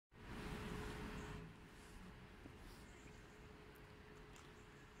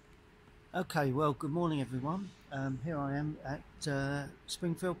Okay, well, good morning everyone. Here I am at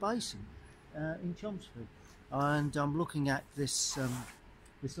Springfield Basin in Chelmsford, and I'm looking at this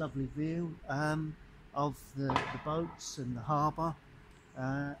this lovely view of the boats and the harbour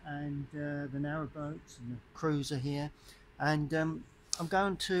and the narrow boats and the cruiser here, and I'm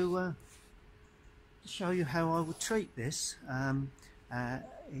going to show you how I would treat this.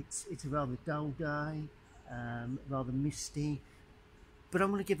 It's a rather dull day, rather misty. But I'm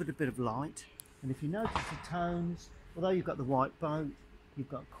going to give it a bit of light, and if you notice the tones, although you've got the white boat, you've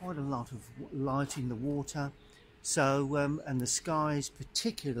got quite a lot of light in the water. So and the sky is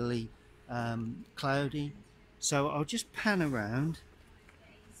particularly cloudy. So I'll just pan around.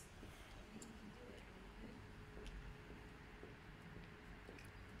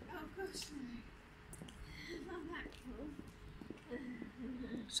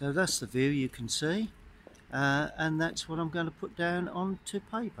 So that's the view you can see. And that's what I'm going to put down onto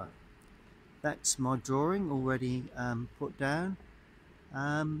paper. That's my drawing already put down.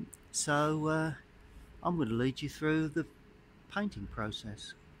 So I'm going to lead you through the painting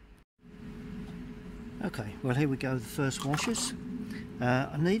process. Okay, well, here we go, the first washes.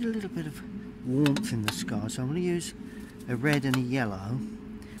 I need a little bit of warmth in the sky, so I'm going to use a red and a yellow,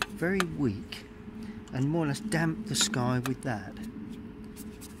 very weak, and more or less damp the sky with that.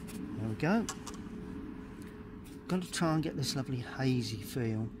 There we go. Going to try and get this lovely hazy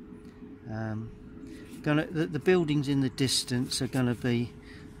feel. The buildings in the distance are going to be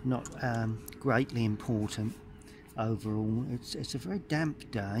not greatly important overall. It's a very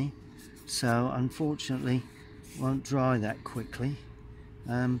damp day, so unfortunately won't dry that quickly.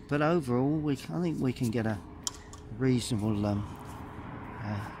 But overall, I think we can get a reasonable.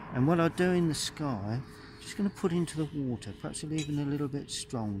 And what I do in the sky, just going to put into the water, perhaps even a little bit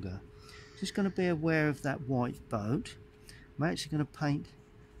stronger. Just going to be aware of that white boat. I'm actually going to paint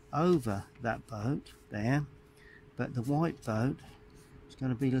over that boat there, but the white boat is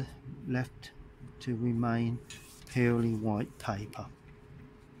going to be left to remain purely white paper.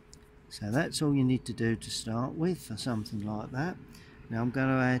 So that's all you need to do to start with for something like that. Now I'm going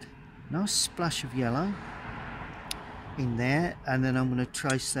to add a nice splash of yellow in there, and then I'm going to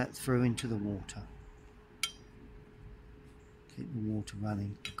trace that through into the water. Keep the water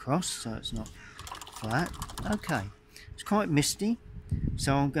running across so it's not flat. Okay, it's quite misty,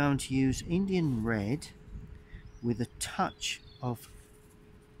 so I'm going to use Indian red with a touch of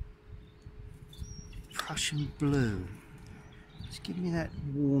Prussian blue. Just give me that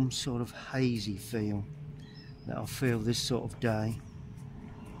warm sort of hazy feel that I feel this sort of day.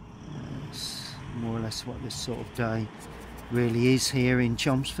 It's more or less what this sort of day really is here in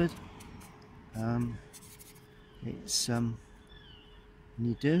Chelmsford.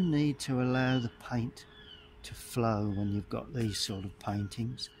 You do need to allow the paint to flow when you've got these sort of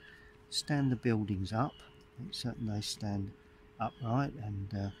paintings. Stand the buildings up, so that they stand upright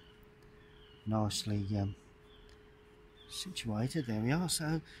and nicely situated. There we are.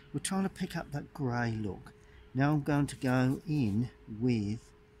 So we're trying to pick up that grey look. Now I'm going to go in with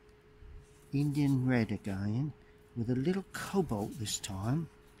Indian red again, with a little cobalt this time.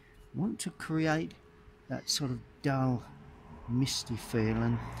 I want to create that sort of dull misty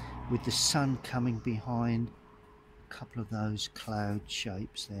feeling with the sun coming behind a couple of those cloud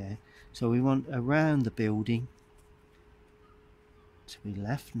shapes there. So we want around the building to be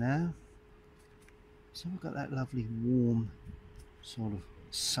left now. So we've got that lovely warm sort of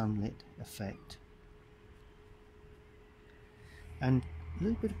sunlit effect, and a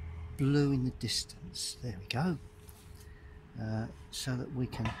little bit of blue in the distance. There we go. So that we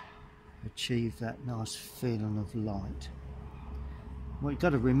can achieve that nice feeling of light. What you've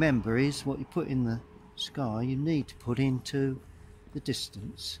got to remember is what you put in the sky, you need to put into the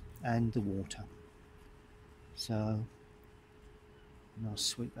distance and the water. So I'll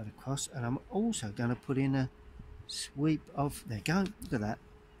sweep that across, and I'm also going to put in a sweep of, there you go, look at that,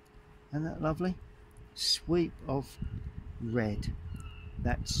 isn't that lovely? Sweep of red,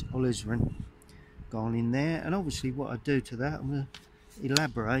 that's alizarin gone in there, and obviously what I do to that, I'm going to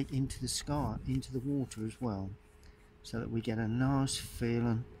elaborate into the sky, into the water as well, so that we get a nice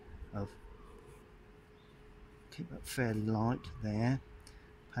feeling of, keep it fairly light there,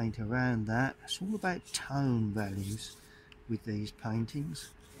 paint around that. It's all about tone values with these paintings,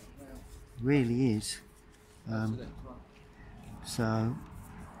 it really is. So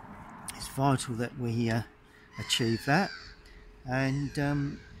it's vital that we achieve that, and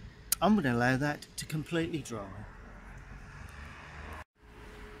I'm going to allow that to completely dry.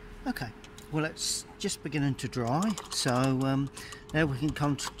 Okay, well, it's just beginning to dry, so now we can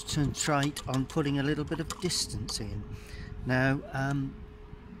concentrate on putting a little bit of distance in. Now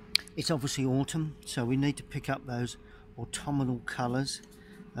it's obviously autumn, so we need to pick up those autumnal colours.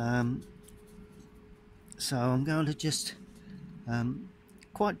 So I'm going to just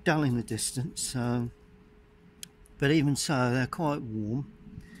quite dull in the distance, so, but even so they're quite warm,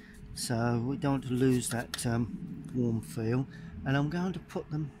 so we don't want to lose that warm feel. And I'm going to put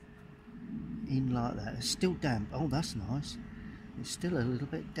them in like that. It's still damp. Oh, that's nice. It's still a little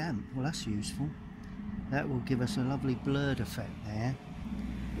bit damp. Well, that's useful. That will give us a lovely blurred effect there,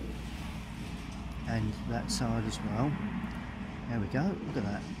 and that side as well. There we go. Look at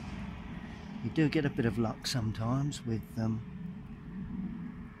that. You do get a bit of luck sometimes with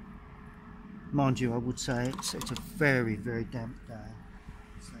mind you, I would say it's a very, very damp day,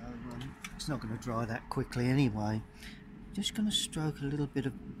 so it's not going to dry that quickly anyway. Just going to stroke a little bit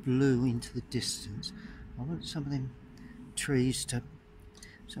of blue into the distance. I want some of them trees to,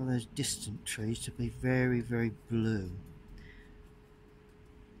 some of those distant trees to be very, very blue,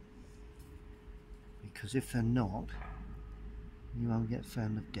 because if they're not, you won't get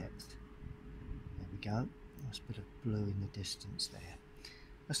found of depth. There we go. Nice bit of blue in the distance there.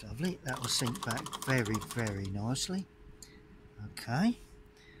 That's lovely. That will sink back very, very nicely. Okay,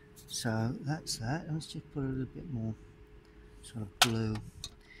 so that's that. Let's just put a little bit more sort of blue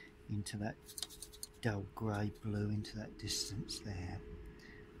into that, dull grey blue into that distance there.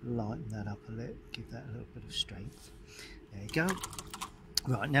 Lighten that up a little, give that a little bit of strength. There you go.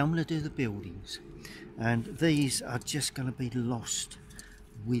 Right, now I'm going to do the buildings, and these are just going to be lost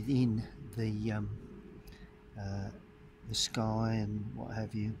within the sky and what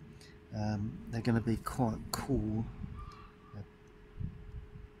have you. They're going to be quite cool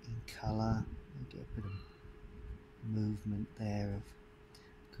in colour. Get a bit of movement there,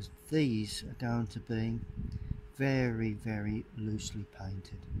 because these are going to be very, very loosely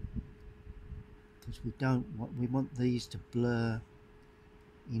painted, because we want these to blur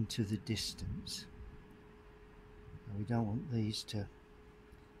into the distance. We don't want these to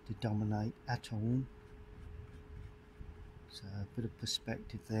dominate at all. So a bit of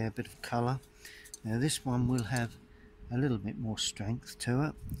perspective there, a bit of colour. Now this one will have a little bit more strength to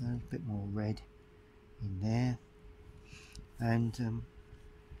it, a bit more red in there, and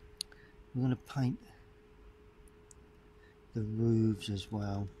we're going to paint the roofs as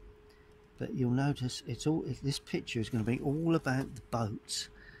well. But you'll notice this picture is going to be all about the boats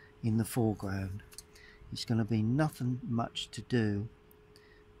in the foreground. It's going to be nothing much to do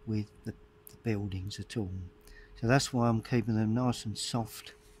with the buildings at all. So that's why I'm keeping them nice and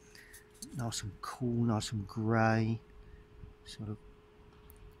soft, nice and cool, nice and grey, sort of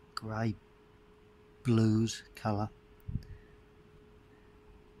grey blues colour.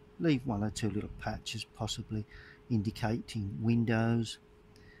 Leave one or two little patches possibly indicating windows,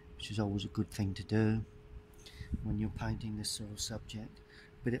 which is always a good thing to do when you're painting this sort of subject.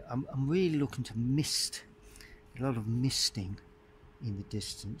 But I'm really looking to mist, a lot of misting in the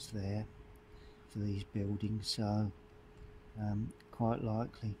distance there for these buildings, so quite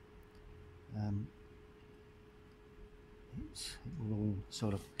likely it will all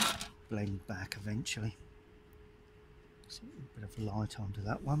sort of blend back eventually. So a bit of light onto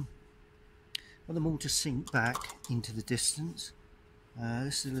that one. I want them all to sink back into the distance.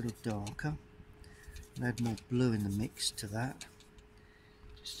 This is a little darker. I'll add more blue in the mix to that,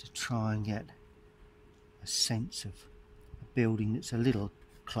 just to try and get a sense of a building that's a little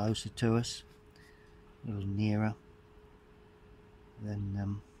closer to us, a little nearer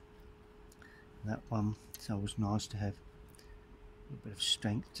than that one. It's always nice to have a bit of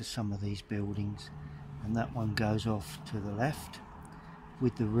strength to some of these buildings. And that one goes off to the left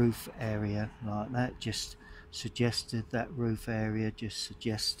with the roof area like that, just suggested, that roof area just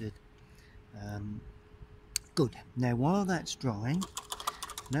suggested. Good. Now while that's drying,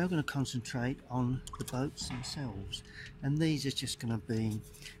 now we're going to concentrate on the boats themselves, and these are just going to be,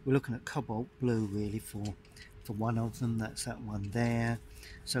 we're looking at cobalt blue really for one of them. That's that one there,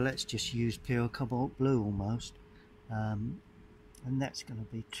 so let's just use pure cobalt blue almost, and that's going to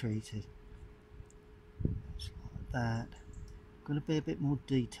be treated just like that. Going to be a bit more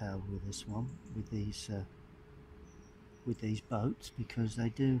detailed with this one, with these boats, because they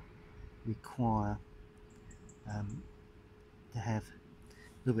do require to have a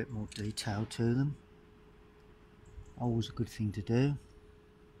little bit more detail to them. Always a good thing to do.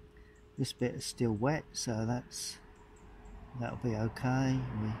 This bit is still wet, so that'll be okay.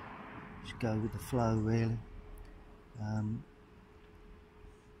 We just go with the flow really. There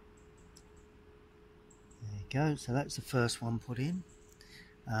you go. So that's the first one put in.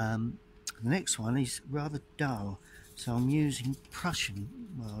 The next one is rather dull, so I'm using Prussian.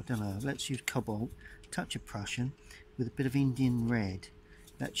 Well, I don't know. Let's use cobalt, touch of Prussian with a bit of Indian red.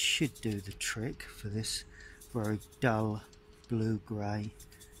 that should do the trick for this very dull blue-grey.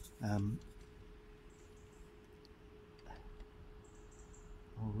 I'll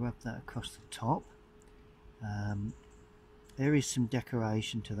rub that across the top. There is some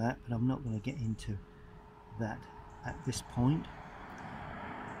decoration to that, but I'm not going to get into that at this point.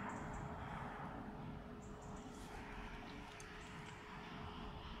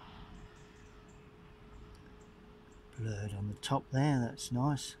 Blurred on the top there, that's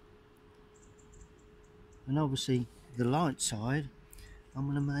nice. And obviously the light side I'm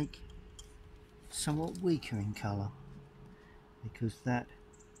going to make somewhat weaker in colour, because that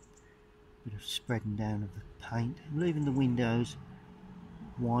bit of spreading down of the paint. I'm leaving the windows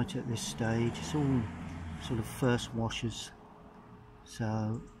white at this stage. It's all sort of first washes,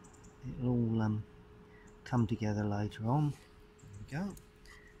 so it'll all come together later on. There we go.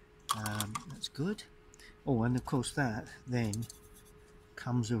 That's good. Oh, and of course that then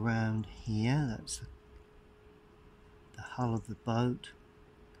comes around here. That's the hull of the boat,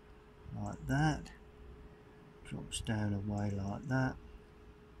 like that. Drops down away like that.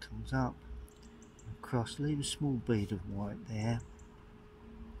 Comes up across. Leave a small bead of white there.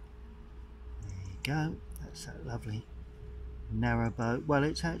 There you go. That's that lovely narrow boat. Well,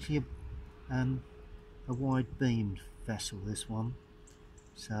 it's actually a wide beamed vessel, this one,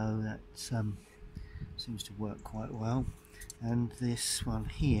 so that seems to work quite well. And this one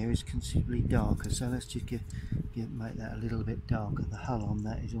here is considerably darker, so let's just make that a little bit darker. The hull on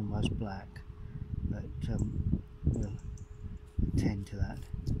that is almost black, but we'll attend to that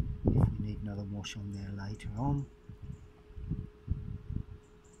if we need another wash on there later on.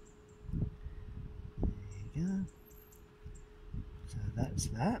 There you go. So that's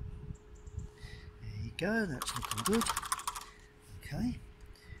that. There you go, that's looking good. Okay,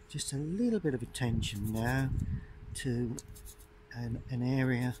 just a little bit of attention now to an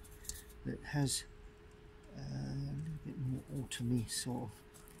area that has a little bit more autumny sort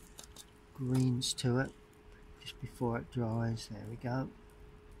of greens to it just before it dries. There we go.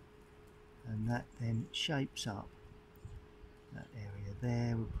 And that then shapes up that area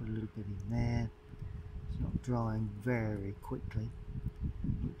there. We'll put a little bit in there. It's not drying very quickly,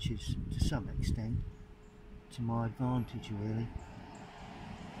 which is to some extent to my advantage, really.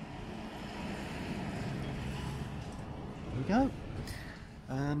 There we go.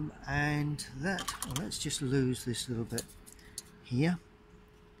 And that, well, let's just lose this little bit here,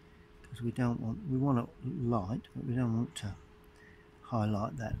 because we want it light, but we don't want to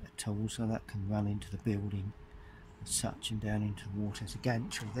highlight that at all, so that can run into the building as such and down into the water. There's a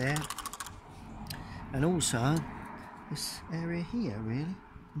gantry there, and also this area here. Really,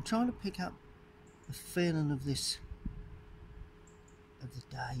 I'm trying to pick up the feeling of this, of the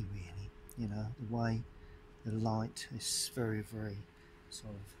day, really, you know, the way the light is very, very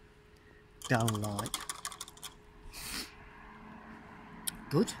sort of dull light.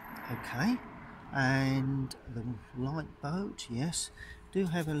 Good. Okay, and the light boat, yes, do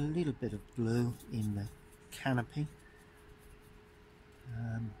have a little bit of blue in the canopy.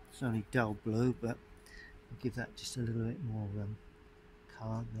 It's only dull blue, but I'll give that just a little bit more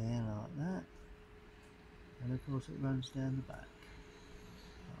colour there, like that. And of course it runs down the back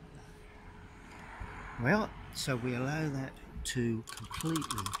like that. Well, so we allow that to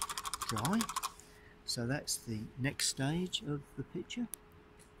completely dry. So that's the next stage of the picture.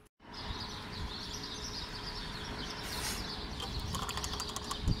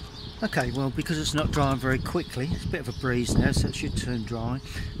 Okay, well, because it's not drying very quickly, it's a bit of a breeze now, so it should turn dry.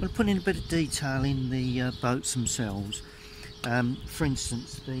 I'm going to put in a bit of detail in the boats themselves. For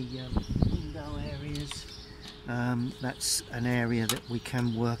instance, the window areas, that's an area that we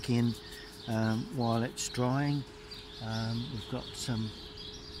can work in while it's drying. We've got some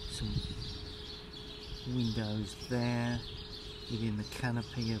windows there within the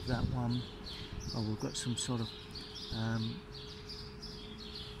canopy of that one. Oh, we've got some sort of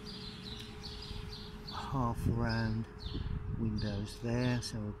half round windows there,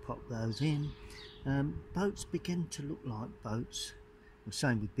 so we'll pop those in. Boats begin to look like boats. The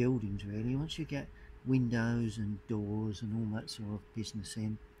same with buildings, really, once you get windows and doors and all that sort of business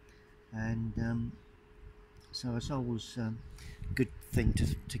in. And so it's always a good thing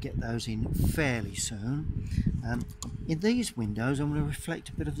to get those in fairly soon. In these windows I'm going to reflect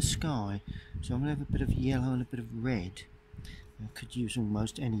a bit of the sky, so I'm going to have a bit of yellow and a bit of red. I could use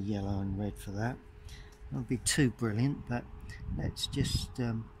almost any yellow and red for that. It won't be too brilliant, but let's just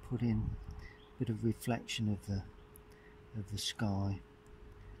put in a bit of reflection of the sky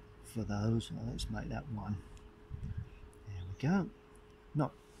for those. Let's make that one. There we go.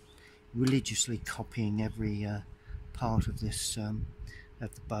 Not religiously copying every part of this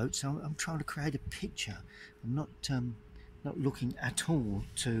of the boat, so I'm trying to create a picture. I'm not looking at all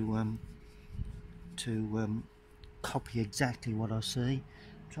to copy exactly what I see.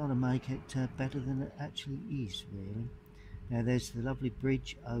 I'm trying to make it better than it actually is, really. Now there's the lovely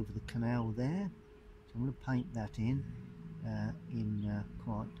bridge over the canal there, so I'm going to paint that in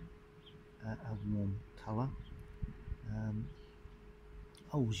quite a warm colour.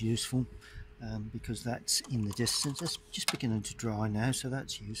 Always useful, because that's in the distance. It's just beginning to dry now, so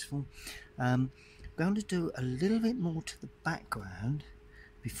that's useful. I'm going to do a little bit more to the background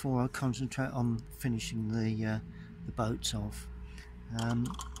before I concentrate on finishing the boats off.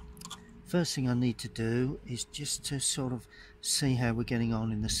 First thing I need to do is just to sort of see how we're getting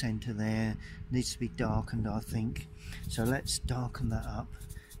on in the centre there. It needs to be darkened, I think, so let's darken that up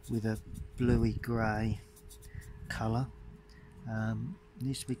with a bluey grey colour.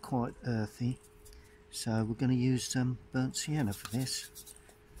 Needs to be quite earthy, so we're going to use burnt sienna for this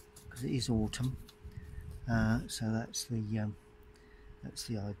because it is autumn. So that's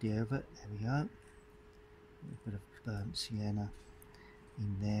the idea of it. There we go. A little bit of burnt sienna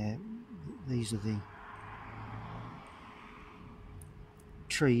in there. These are the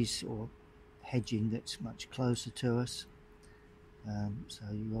trees or hedging that's much closer to us, so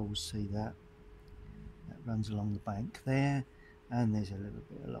you always see that runs along the bank there, and there's a little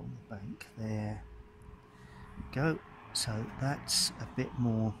bit along the bank there. Go. So that's a bit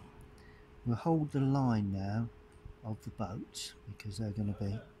more. We'll hold the line now of the boats because they're going to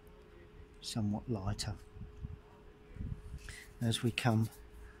be somewhat lighter. As we come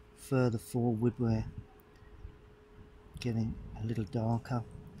further forward, we're getting a little darker.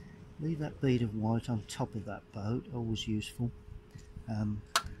 Leave that bead of white on top of that boat, always useful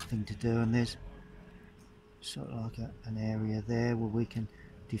thing to do. And there's sort of like an area there where we can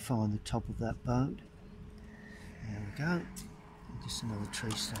define the top of that boat. There we go. Just another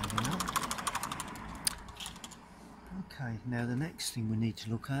tree standing up. Okay, now the next thing we need to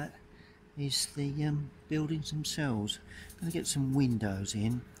look at is the buildings themselves. I'm going to get some windows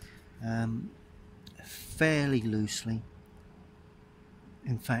in fairly loosely,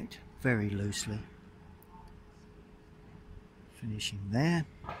 in fact very loosely. Finishing there.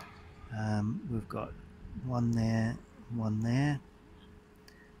 We've got one there, one there,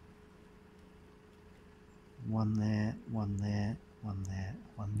 one there, one there, one there,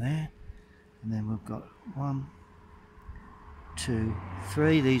 one there, and then we've got 1, 2,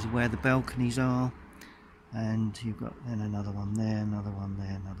 3. These are where the balconies are, and you've got then another one there, another one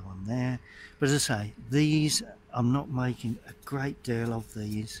there, another one there. But as I say, these, I'm not making a great deal of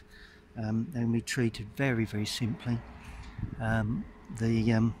these. They're going to be treated very, very simply.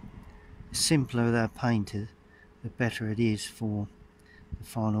 The simpler they're painted, the better it is for the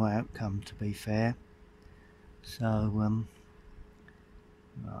final outcome, to be fair. So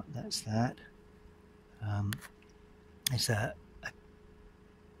right, that's that. There's a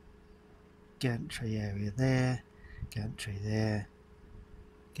gantry area there, gantry there,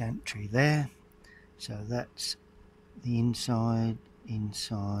 gantry there. So that's the inside,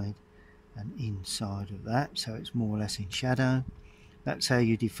 inside and inside of that, so it's more or less in shadow. That's how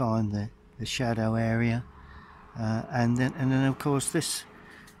you define the shadow area, and then of course this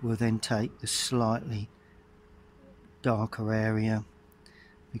will then take the slightly darker area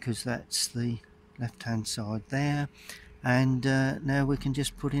because that's the left hand side there, and now we can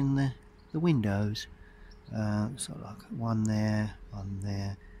just put in the windows, sort of like one there, one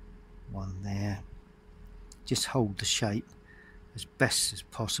there, one there. Just hold the shape as best as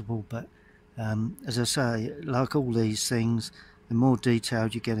possible, but as I say, like all these things, the more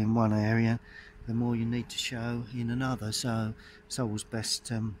detailed you get in one area, the more you need to show in another, so it's always best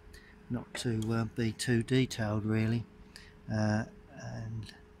not to be too detailed, really. And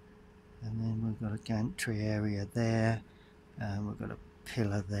then we've got a gantry area there, and we've got a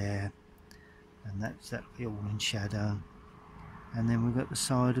pillar there, and that'll be all in shadow, and then we've got the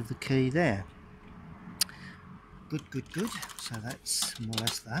side of the quay there. Good, good, good. So that's more or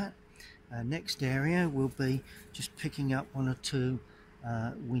less that. Next area will be just picking up 1 or 2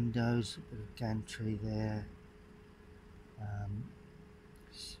 windows, a bit of gantry there,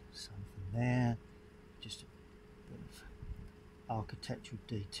 something there, just a bit of architectural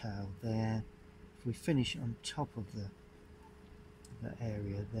detail there. If we finish on top of the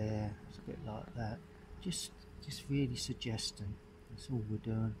area there, it's a bit like that, just really suggesting. That's all we're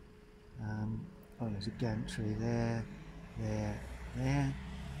doing. Oh, there's a gantry there, there, there.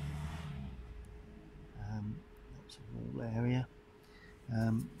 That's a wall area.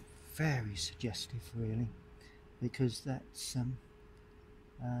 Very suggestive, really, because that's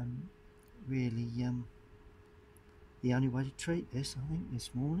really the only way to treat this, I think,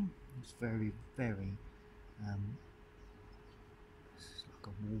 this morning. It's very, very, it's like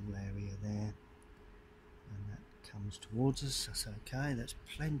a wall area there, and that comes towards us. That's okay. That's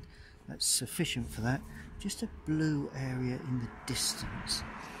plenty. That's sufficient for that. Just a blue area in the distance.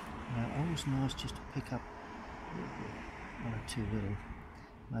 Always nice just to pick up one or two little,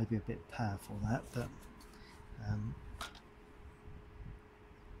 maybe a bit powerful that, but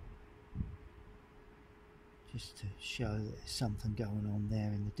just to show that there's something going on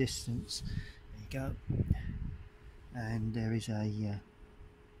there in the distance. There you go. And there is an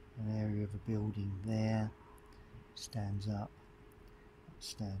area of a building there. Stands up.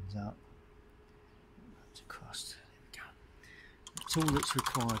 Stands up. That's across. There we go. That's all that's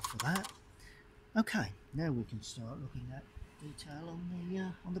required for that. Okay, now we can start looking at detail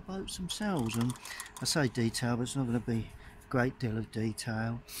on the boats themselves. And I say detail, but it's not going to be a great deal of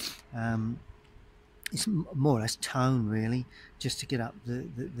detail. It's more or less tone, really, just to get up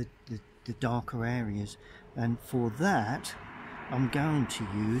the darker areas. And for that, I'm going to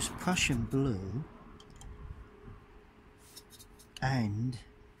use Prussian blue and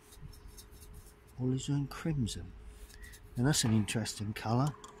alizarin crimson. And that's an interesting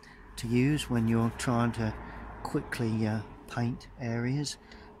colour to use when you're trying to quickly paint areas,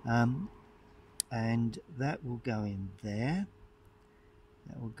 and that will go in there,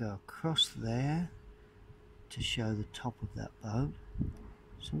 that will go across there to show the top of that boat.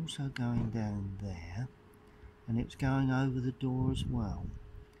 It's also going down there, and it's going over the door as well,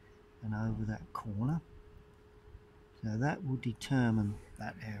 and over that corner. So that will determine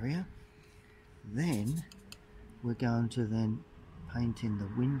that area. Then we're going to then paint in the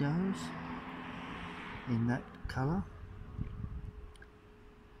windows in that colour,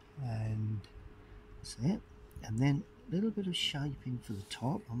 and that's it. And then a little bit of shaping for the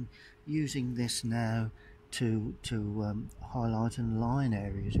top. I'm using this now to highlight and line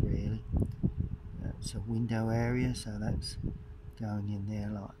areas, really. That's a window area, so that's going in there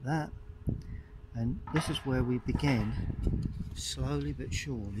like that. And this is where we begin, slowly but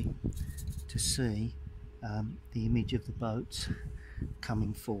surely, to see the image of the boats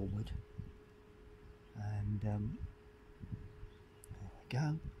coming forward. And there we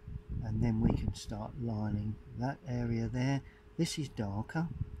go. And then we can start lining that area there. This is darker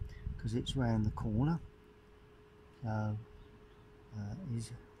because it's round the corner. So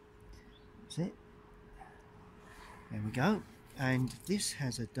that's it. There we go. And this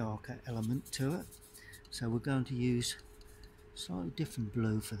has a darker element to it, so we're going to use slightly different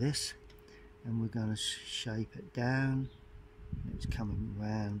blue for this, and we're going to shape it down. It's coming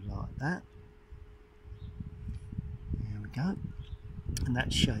round like that. There we go. And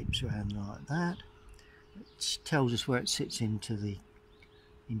that shapes around like that. It tells us where it sits into the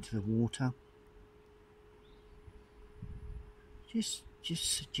water. Just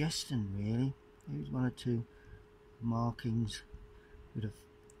suggesting, really. Here's one or two markings, bit of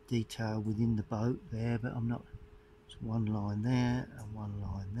detail within the boat there, but I'm not. It's one line there and one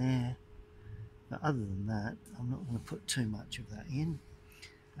line there. But other than that, I'm not going to put too much of that in.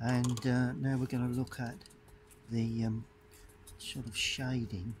 And now we're going to look at the sort of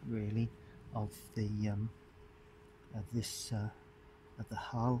shading, really, of the of the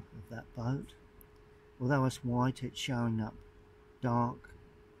hull of that boat. Although it's white, it's showing up dark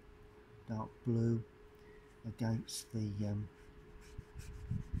blue against the.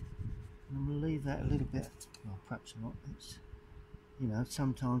 I'm going to leave that a little bit. Well, perhaps not. It's, you know,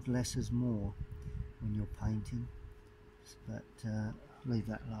 sometimes less is more when you're painting, but leave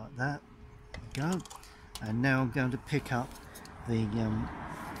that like that. There we go. And now I'm going to pick up the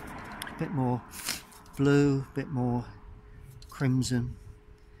bit more blue, a bit more crimson,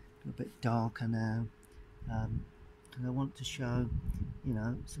 a little bit darker now, because I want to show, you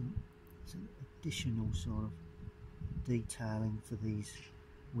know, some additional sort of detailing for these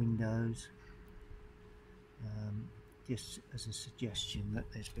windows, just as a suggestion that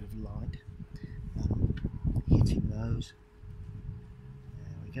there's a bit of light hitting those.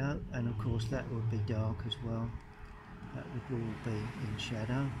 There we go. And of course that would be dark as well. That would all be in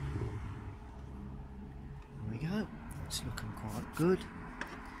shadow. There we go. It's looking quite good.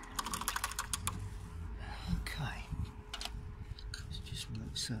 Okay. Let's just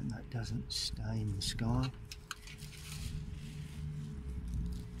make certain that doesn't stay in the sky.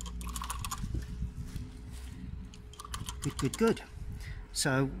 Good.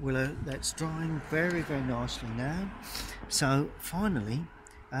 So that's drying very, very nicely now. So finally,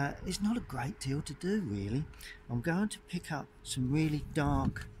 it's not a great deal to do, really. I'm going to pick up some really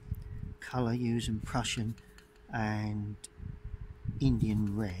dark colour using Prussian and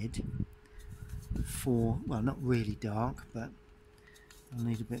Indian red, well, not really dark, but I'll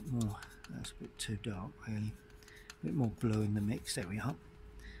need a bit more. That's a bit too dark really. A bit more blue in the mix. There we are.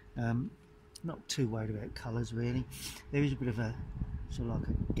 Not too worried about colours really. There is a bit of a sort of like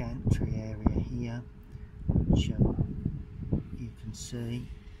a gantry area here, which you can see,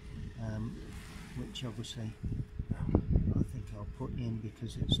 which obviously I think I'll put in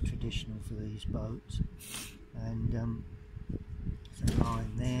because it's traditional for these boats. And there's a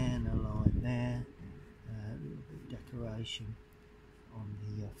line there and a line there, a little bit of decoration on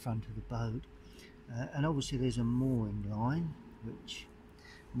the front of the boat, and obviously there's a mooring line, which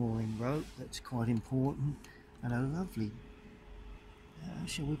mooring rope, that's quite important, and a lovely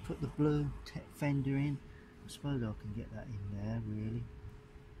shall we put the blue fender in? I suppose I can get that in there really.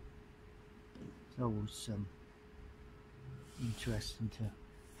 It's always interesting to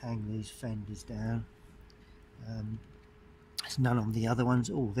hang these fenders down. There's none on the other ones.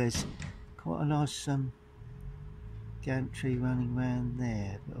 Oh, there's quite a nice gantry running around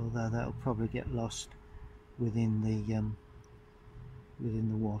there, but although that'll probably get lost within the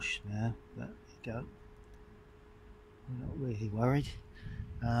wash now. But there you go. We're not really worried.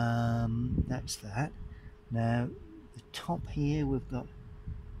 That's that. Now the top here we've got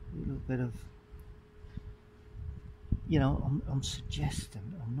a little bit of, you know, I'm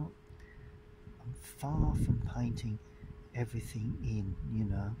suggesting, I'm far from painting everything in, you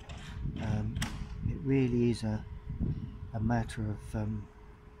know. It really is a matter of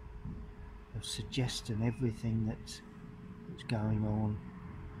suggesting everything that's going on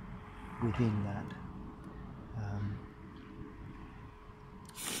within that.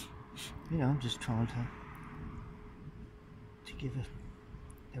 You know, I'm just trying to give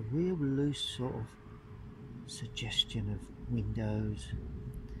a real loose sort of suggestion of windows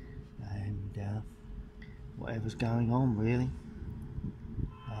and whatever's going on really.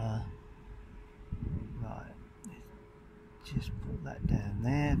 Right, just put that down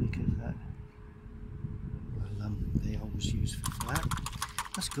there because that will be always useful for that.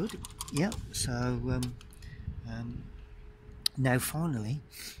 That's good. Yep. So now finally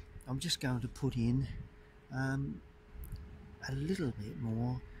I'm just going to put in a little bit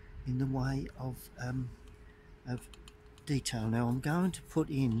more in the way of detail. Now I'm going to put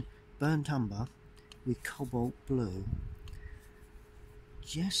in burnt umber with cobalt blue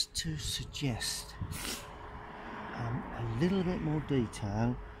just to suggest a little bit more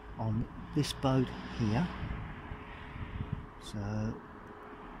detail on this boat here. So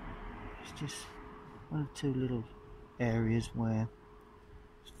it's just one or two little areas where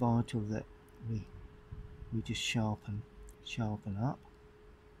it's vital that we just sharpen up.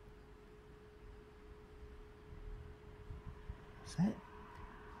 That's it.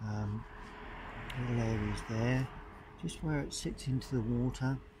 Little areas there, just where it sits into the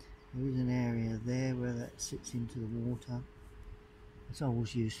water. There is an area there where that sits into the water. It's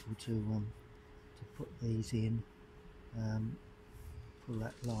always useful to put these in. Pull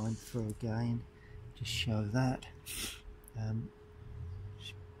that line through again, just show that.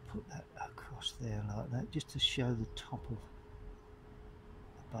 Just put that across there like that, just to show the top of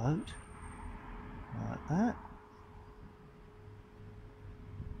the boat, like that.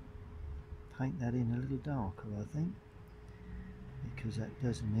 Paint that in a little darker, I think, because that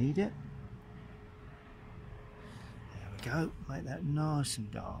does need it. There we go, make that nice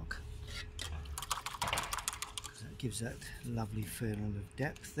and dark, because that gives that lovely feeling of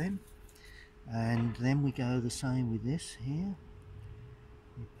depth then. And then we go the same with this here.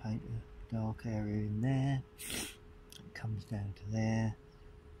 We paint a dark area in there, it comes down to there,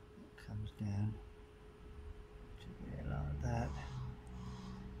 it comes down to there like that,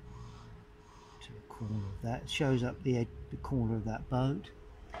 to the corner of that. It shows up the corner of that boat,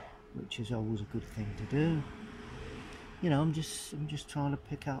 which is always a good thing to do. You know, I'm just trying to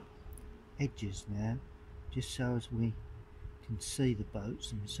pick up edges now, just so as we can see the boats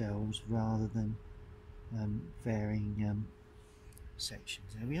themselves rather than varying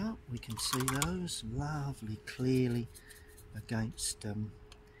sections. There we are, we can see those lovely clearly against the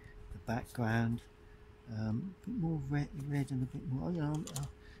background. A bit more red and a bit more, you know,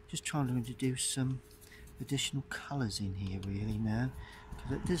 just trying to introduce some additional colours in here really now,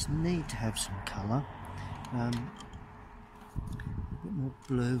 because it does need to have some colour. A bit more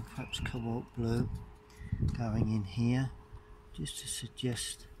blue, perhaps cobalt blue going in here, just to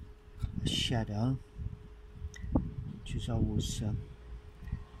suggest a shadow, which is always a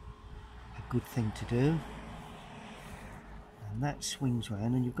good thing to do. And that swings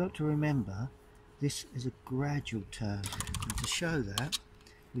round, and you've got to remember this is a gradual turn, and to show that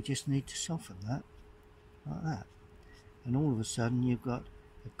we just need to soften that like that, and all of a sudden you've got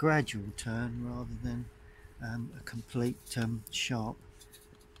gradual turn rather than a complete sharp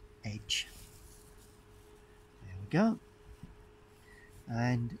edge. There we go.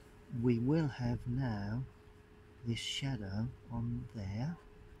 And we will have now this shadow on there.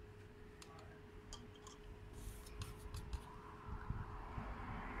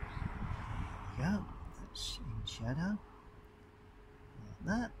 There we go. That's in shadow like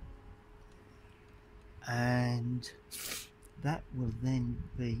that. And that will then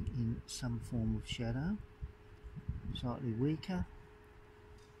be in some form of shadow, slightly weaker.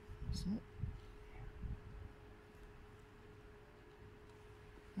 That's it.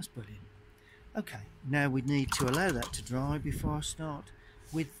 That's brilliant. Okay, now we need to allow that to dry before I start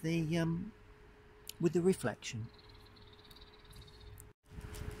with the reflection.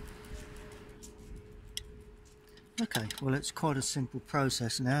 Okay, well, it's quite a simple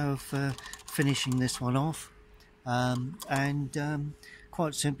process now of finishing this one off, and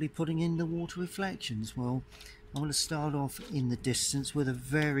quite simply putting in the water reflections. Well, I want to start off in the distance with a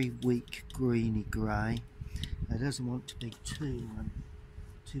very weak greeny grey. It doesn't want to be too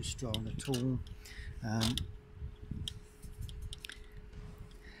strong at all.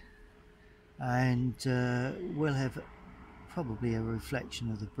 We'll have probably a reflection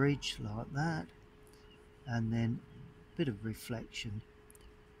of the bridge like that, and then a bit of reflection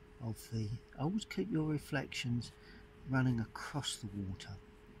of the... Always keep your reflections running across the water.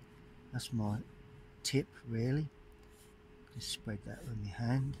 That's my tip, really. Just spread that with my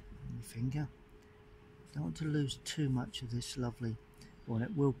hand and my finger. Don't want to lose too much of this lovely... Well,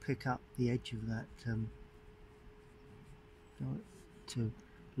 it will pick up the edge of that. Don't want to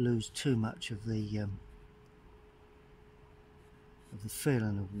lose too much of the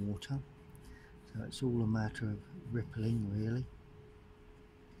feeling of water. So it's all a matter of rippling, really.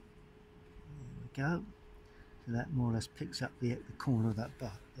 There we go. So that more or less picks up the corner of that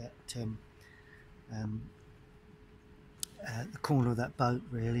boat. The corner of that boat,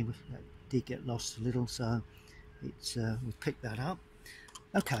 really. That did get lost a little, so it's we'll pick that up.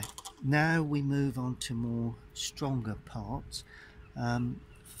 Okay, now we move on to more stronger parts.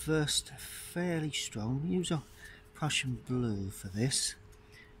 First, fairly strong. We use a Prussian blue for this,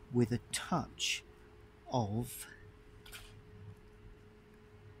 with a touch of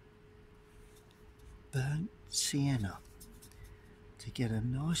burnt sienna to get a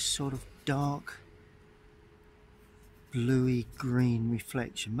nice sort of dark bluey green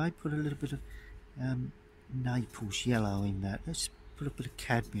reflection. May put a little bit of Naples yellow in that. Let's put a bit of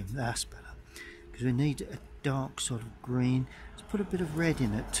cadmium. That's better, because we need a dark sort of green. Let's put a bit of red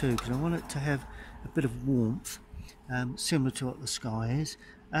in it too, because I want it to have a bit of warmth, similar to what the sky is.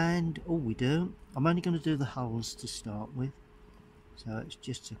 And all we do, I'm only going to do the hulls to start with, so it's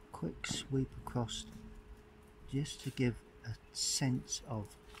just a quick sweep across, just to give a sense of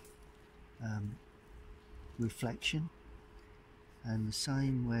reflection, and the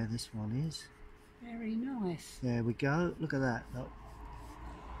same where this one is. Very nice. There we go. Look at that. Look.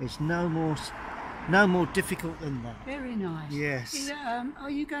 It's no more difficult than that. Very nice. Yes.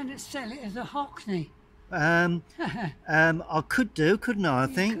 Are you going to sell it as a Hockney? I could do, couldn't I? I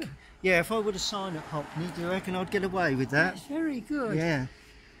think. Could. Yeah, if I were to sign at Hockney, do you reckon I'd get away with that? That's very good. Yeah.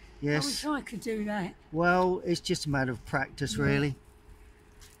 Yes. I wish I could do that. Well, it's just a matter of practice, really.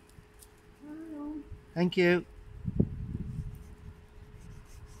 Thank you.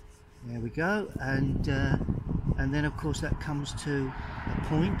 There we go, and then of course that comes to a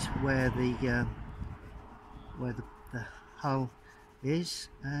point where the hull is,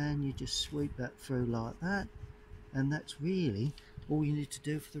 and you just sweep that through like that, and that's really all you need to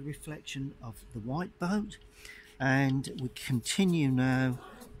do for the reflection of the white boat. And we continue now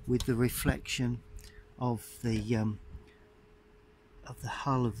with the reflection of the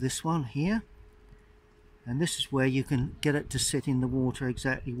hull of this one here. And this is where you can get it to sit in the water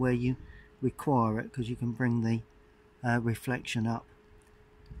exactly where you require it, because you can bring the reflection up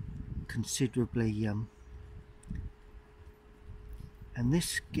considerably, and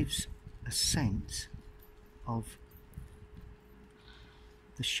this gives a sense of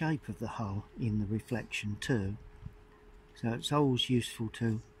the shape of the hull in the reflection too. So it's always useful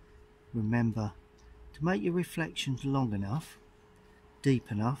to remember to make your reflections long enough,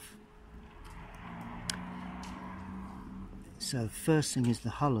 deep enough. So first thing is the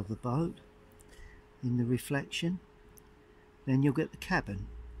hull of the boat in the reflection, then you'll get the cabin.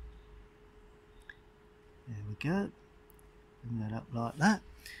 There we go. Bring that up like that.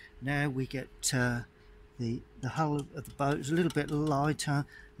 Now we get the hull of the boat is a little bit lighter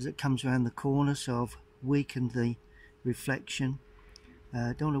as it comes around the corner, so I've weakened the reflection.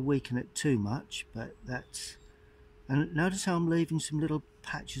 Don't want to weaken it too much, but that's And notice how I'm leaving some little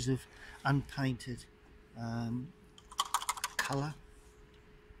patches of unpainted colour.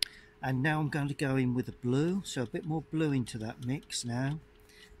 And now I'm going to go in with a blue, so a bit more blue into that mix now,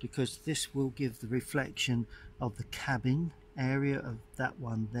 because this will give the reflection of the cabin area of that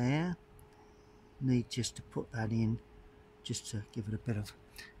one there. Need just to put that in, just to give it a bit of,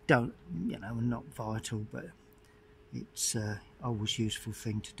 don't, you know, not vital, but it's always a useful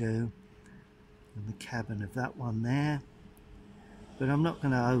thing to do. And the cabin of that one there. But I'm not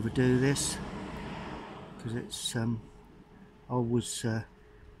going to overdo this, because it's always a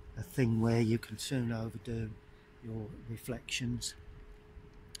thing where you can soon overdo your reflections.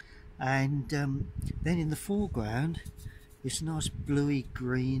 And then in the foreground, this nice bluey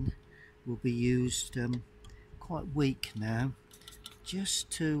green will be used quite weak now, just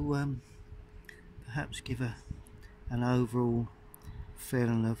to perhaps give an overall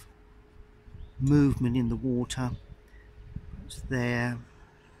feeling of movement in the water. It's there.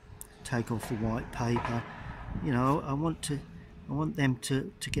 Take off the white paper. You know, I want them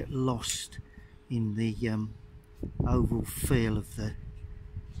to get lost in the overall feel of the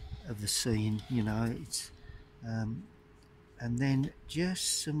scene. You know, it's and then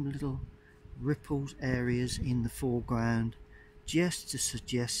just some little ripples areas in the foreground, just to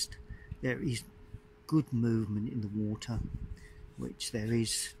suggest there is good movement in the water, which there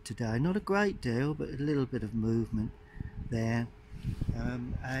is today. Not a great deal, but a little bit of movement there.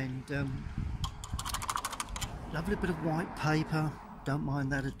 Lovely bit of white paper, don't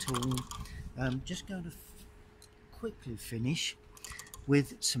mind that at all. Just going to quickly finish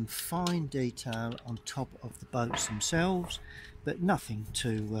with some fine detail on top of the boats themselves, but nothing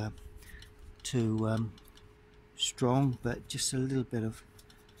too strong, but just a little bit of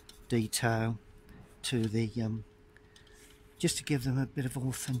detail to the just to give them a bit of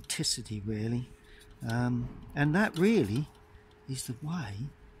authenticity, really. And that really is the way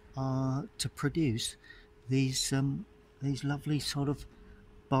to produce these lovely sort of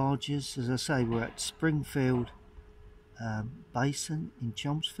barges. As I say, we're at Springfield Basin in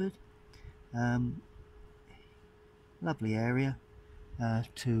Chelmsford. Lovely area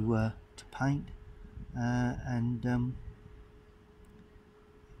to paint, and here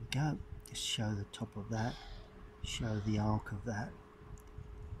we go. Just show the top of that, show the arc of that.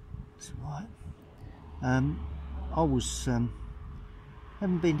 That's right. I was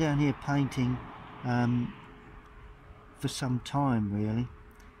haven't been down here painting for some time, really,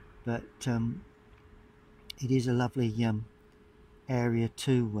 but it is a lovely area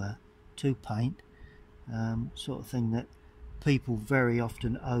to paint, sort of thing that people very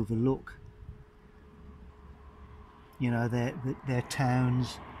often overlook. You know, their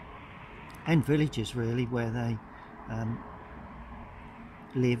towns and villages, really, where they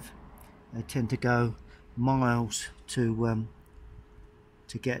live. They tend to go miles to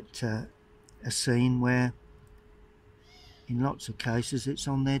get a scene where, in lots of cases, it's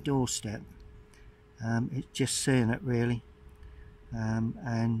on their doorstep. It's just seeing it, really,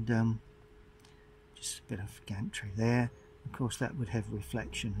 and just a bit of gantry there. Of course, that would have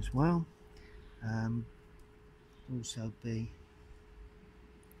reflection as well. Also be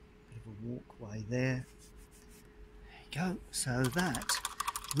a bit of a walkway there. There you go. So that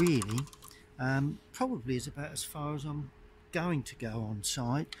really probably is about as far as I'm going to go on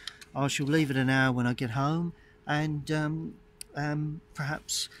site. I shall leave it an hour when I get home, and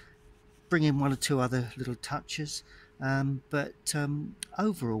perhaps bring in one or two other little touches, but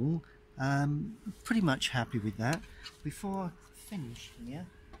overall pretty much happy with that. Before I finish here,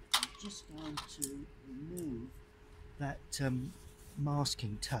 I'm just going to remove that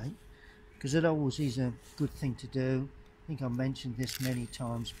masking tape, because it always is a good thing to do. I think I've mentioned this many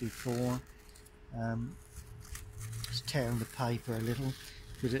times before. Just tearing the paper a little,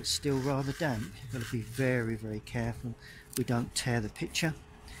 because it's still rather damp. You've got to be very, very careful we don't tear the picture.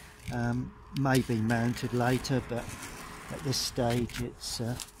 May be mounted later, but at this stage it's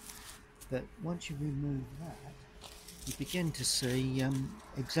but once you remove that, you begin to see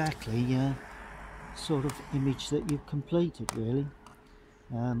exactly sort of image that you've completed, really.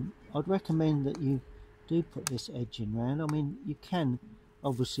 I'd recommend that you do put this edging round. I mean, you can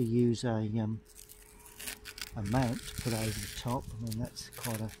obviously use a mount to put over the top. I mean, that's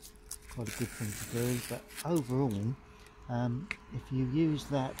quite a good thing to do, but overall, if you use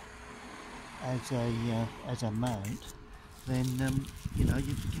that as a mount, then you know,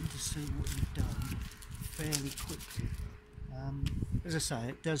 you begin to see what you've done fairly quickly. As I say,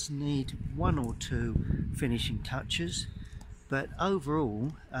 it does need one or two finishing touches, but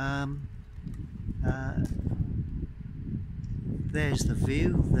overall there's the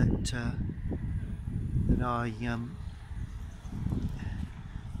view that I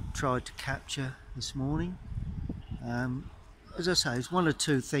tried to capture this morning. As I say, there's one or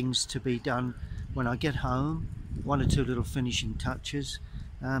two things to be done when I get home, one or two little finishing touches,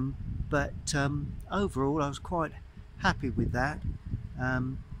 but overall I was quite happy with that.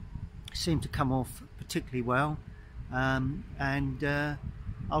 Seemed to come off particularly well, and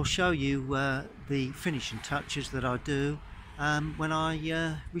I'll show you the finishing touches that I do when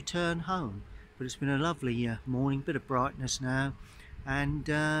I return home. But it's been a lovely morning, bit of brightness now, and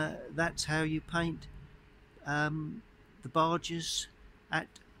that's how you paint the barges at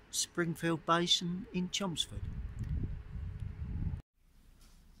Springfield Basin in Chelmsford.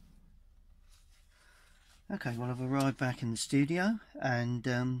 Okay, well, I've arrived back in the studio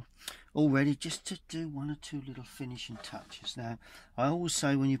and all ready just to do one or two little finishing touches. Now, I always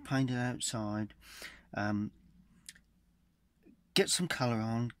say when you paint it outside, get some colour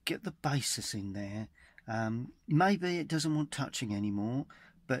on, get the basis in there. Maybe it doesn't want touching anymore,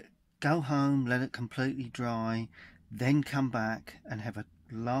 but go home, let it completely dry, then come back and have a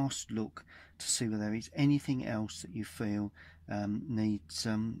last look to see whether there is anything else that you feel needs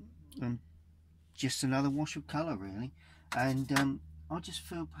just another wash of colour, really. And I just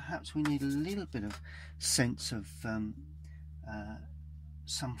feel perhaps we need a little bit of sense of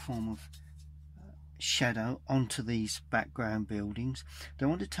some form of shadow onto these background buildings. Don't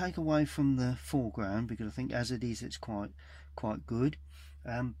want to take away from the foreground because I think as it is it's quite good,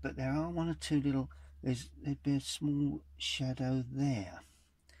 but there are one or two little, there'd be a small shadow there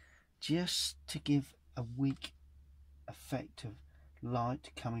just to give a weak effect of light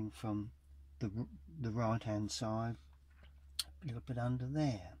coming from the right hand side, a little bit under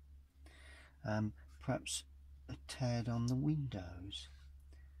there, perhaps a tad on the windows.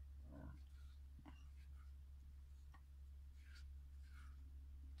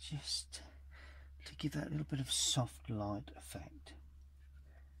 Just to give that little bit of soft light effect.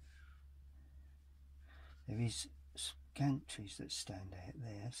 There is gantries that stand out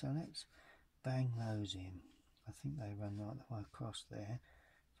there, so let's bang those in. I think they run right the way across there,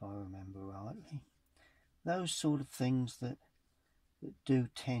 if I remember rightly. Those sort of things that do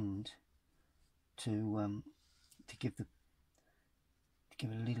tend to give a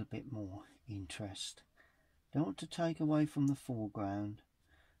little bit more interest. Don't want to take away from the foreground.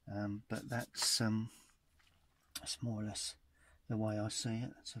 But that's more or less the way I see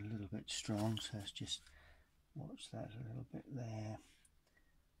it. That's a little bit strong, so let's just watch that a little bit there.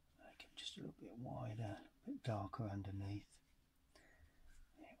 Make it just a little bit wider, a bit darker underneath.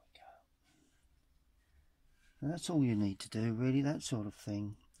 There we go. And that's all you need to do, really, that sort of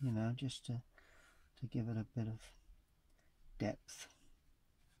thing, you know, just to give it a bit of depth.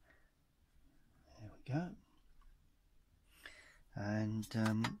 There we go. And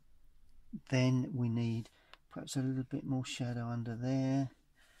then we need perhaps a little bit more shadow under there,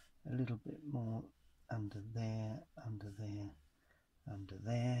 a little bit more under there, under there, under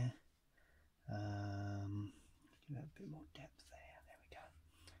there. Give it a bit more depth there. There we go.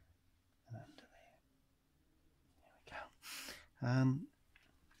 And under there. There we go.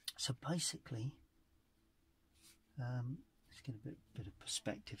 So basically, let's get a bit of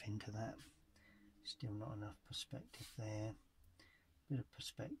perspective into that. Still not enough perspective there. Bit of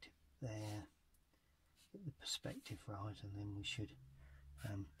perspective there, get the perspective right, and then we should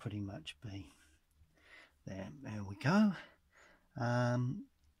pretty much be there. There we go. Don't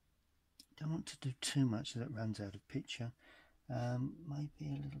want to do too much that runs out of picture. Maybe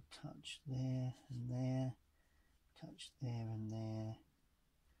a little touch there and there, touch there and there,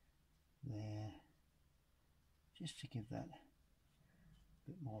 there, just to give that a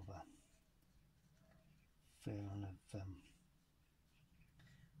bit more of a feeling of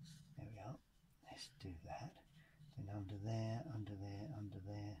there we are. Let's do that. Then under there, under there, under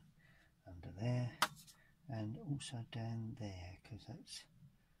there, under there, and also down there, because that's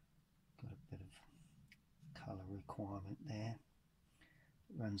got a bit of colour requirement there.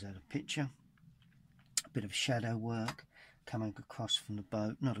 It runs out of picture. A bit of shadow work coming across from the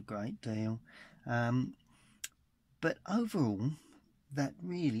boat, not a great deal. But overall, that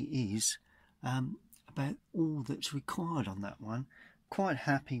really is about all that's required on that one. Quite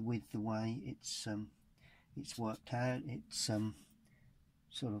happy with the way it's worked out. It's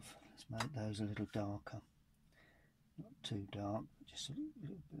sort of, let's make those a little darker, not too dark, just a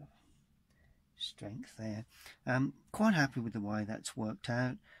little bit of strength there. Quite happy with the way that's worked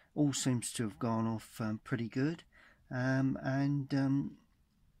out. All seems to have gone off pretty good, and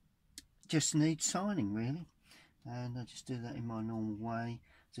just needs signing, really. And I just do that in my normal way.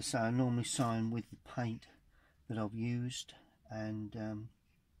 As I say, I normally sign with the paint that I've used, and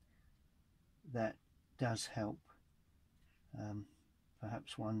that does help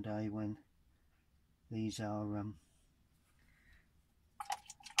perhaps one day when these are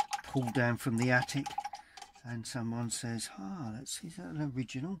pulled down from the attic and someone says, ah, is that an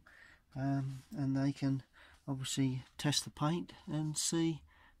original? And they can obviously test the paint and see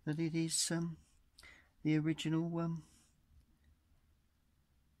that it is the original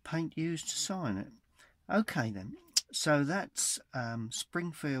paint used to sign it. Okay then, so that's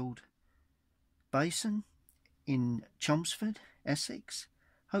Springfield Basin in Chelmsford, Essex.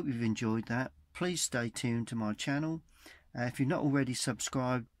 Hope you've enjoyed that. Please stay tuned to my channel. If you're not already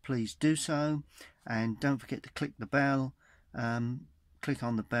subscribed, please do so, and don't forget to click the bell. Click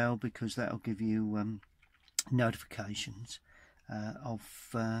on the bell because that'll give you notifications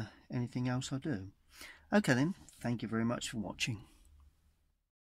of anything else I do. Okay then, thank you very much for watching.